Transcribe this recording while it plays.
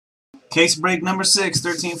Case break number 6,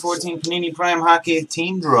 13-14 Panini Prime Hockey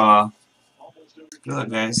Team Draw. Good luck,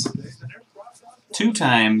 guys. 2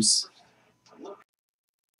 times.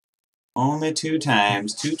 Only 2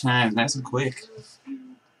 times. 2 times. Nice and quick.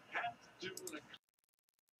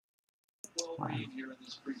 Wow.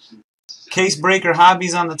 Case breaker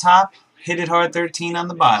Hobbies on the top. Hit it hard 13 on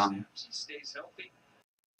the bottom.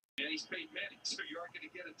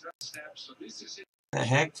 The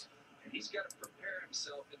heck? I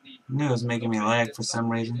knew it was making me lag for some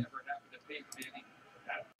reason.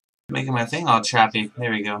 Making my thing all choppy.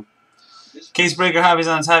 There we go. Case breaker Hobbies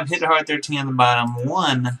on the top. Hit it hard 13 on the bottom.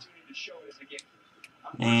 1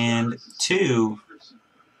 and 2.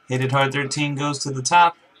 Hit it hard 13 goes to the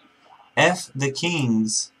top. F the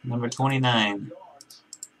Kings, number 29.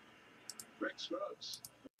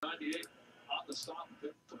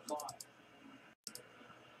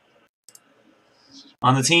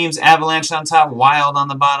 On the teams, Avalanche on top, Wild on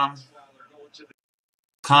the bottom.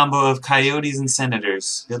 Combo of Coyotes and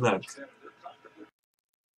Senators. Good luck.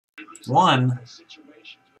 1.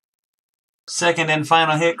 Second and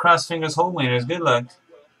final hit, cross fingers, hole winners. Good luck.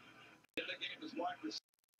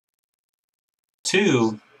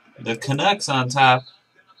 2. The Canucks on top.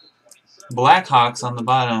 Blackhawks on the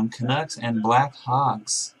bottom. Canucks and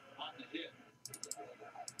Blackhawks.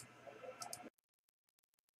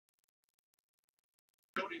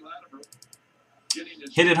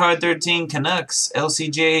 Hit it hard 13 Canucks.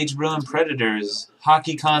 LCJH Bruin Predators.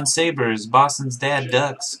 HockeyCon Sabres. Boston's Dad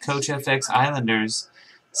Ducks. Coach FX Islanders.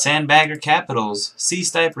 Sandbagger Capitals.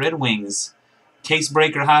 Sea-Stipe Red Wings. Case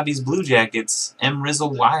breaker Hobbies Blue Jackets. M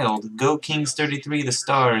Rizzle Wild. Go Kings 33 The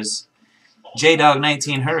Stars. J-Dog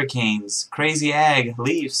 19 Hurricanes. Crazy Ag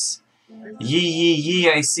Leafs.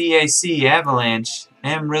 Yee I see Avalanche.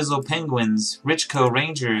 M Rizzle Penguins. Richco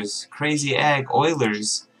Rangers. Crazy Ag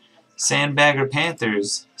Oilers. Sandbagger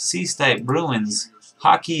Panthers. Sea-Stipe Bruins.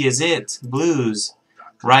 Hockey Is It Blues.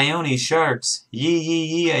 Rione Sharks.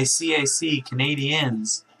 Yee I see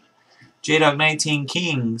Canadiens. J-Dog 19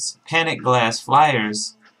 Kings. Panic Glass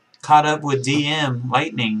Flyers. Caught Up with DM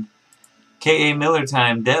Lightning. K.A. Miller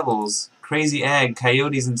Time Devils. Crazy Ag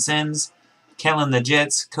Coyotes and Sens. Kellen the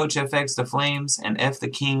Jets. Coach FX the Flames. And F the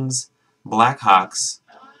Kings Blackhawks.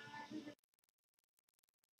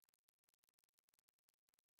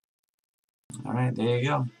 Alright, there you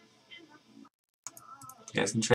go. You guys can try.